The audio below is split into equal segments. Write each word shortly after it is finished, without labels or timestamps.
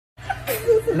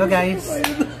Hello guys,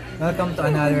 welcome to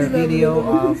another video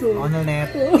of Honornet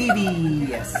TV.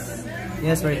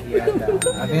 Yes, we're here at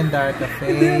the Avendar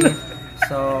Cafe.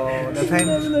 So the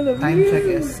time check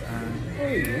is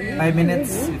 5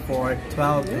 minutes before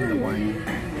 12 in the morning.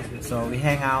 So we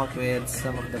hang out with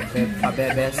some of the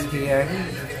bebes here.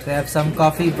 We have some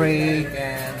coffee break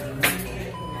and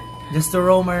just to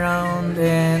roam around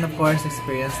and of course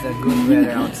experience the good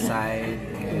weather outside.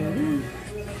 And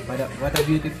what a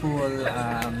beautiful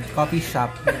coffee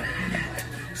shop.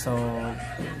 So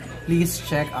please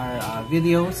check our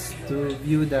videos to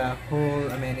view the whole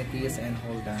amenities and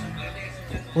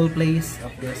whole place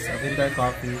of this winter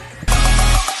coffee.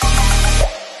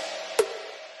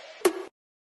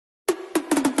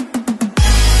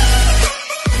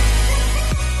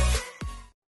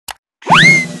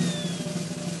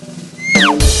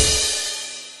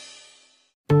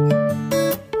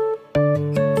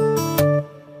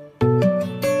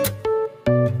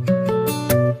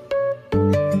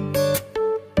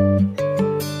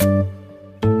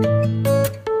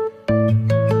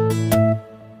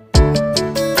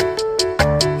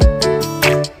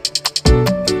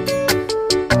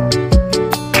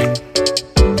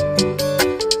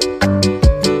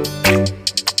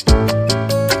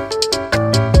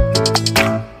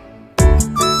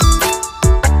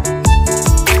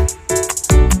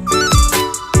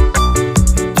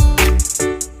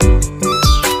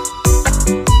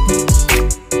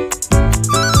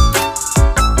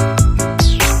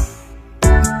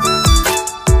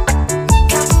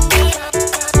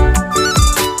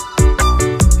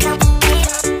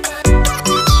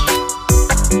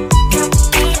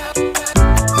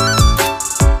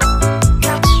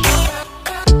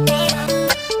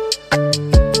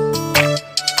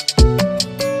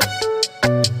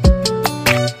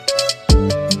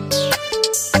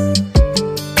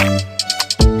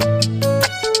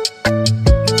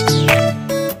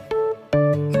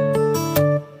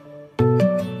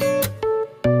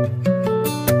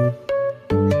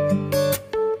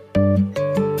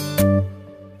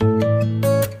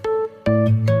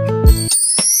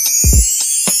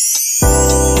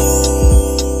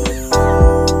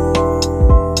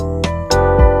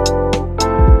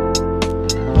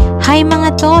 Hi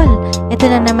mga tol! Ito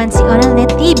na naman si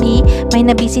Honornet TV. May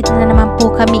nabisit na naman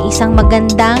po kami isang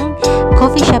magandang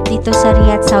coffee shop dito sa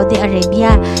Riyadh, Saudi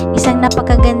Arabia. Isang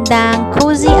napakagandang,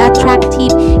 cozy,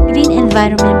 attractive, green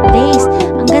environment place.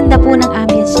 Ang ganda po ng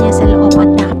ambience niya sa loob at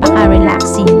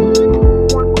napaka-relaxing.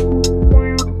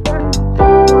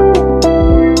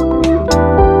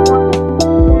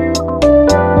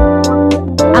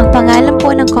 Ang pangalan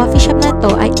po ng coffee shop na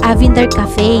to ay Avendar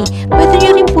Cafe. Pwede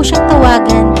nyo rin po siyang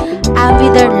tawagan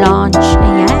Avendar Lounge.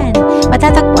 Ayan.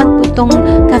 Matatagpuan po itong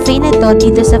cafe na to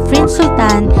dito sa Prince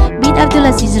Sultan bin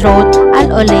Abdulaziz Road, Al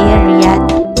Oleya, Riyadh,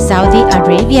 Saudi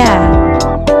Arabia.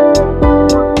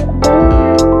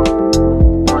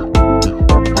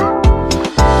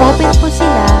 Open po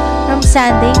sila from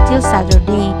Sunday till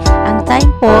Saturday. Ang time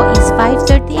po is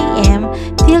 5:30 AM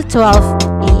till 12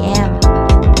 AM.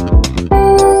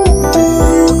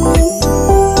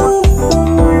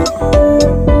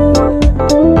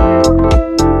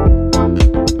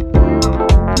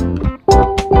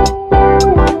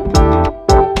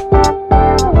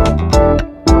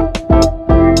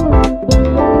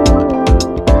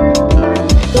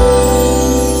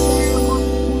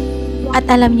 At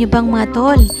alam niyo bang mga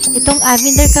tol, itong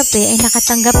Avendar Cafe ay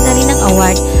nakatanggap na rin ng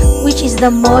award which is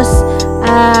the most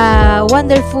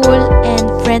wonderful and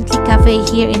friendly cafe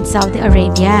here in Saudi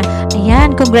Arabia.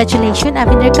 Ayan, congratulations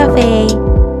Avendar Cafe!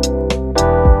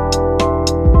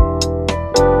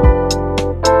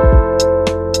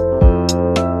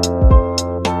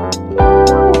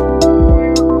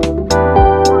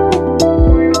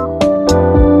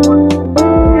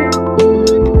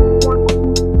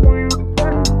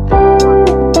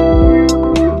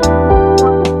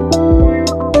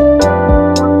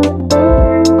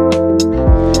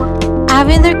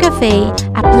 Avendar Cafe,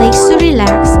 a place to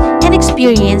relax and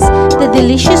experience the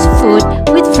delicious food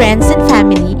with friends and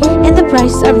family, and the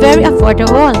prices are very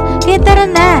affordable. Kaya tara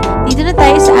na, dito na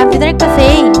tayo sa Avendar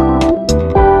Cafe.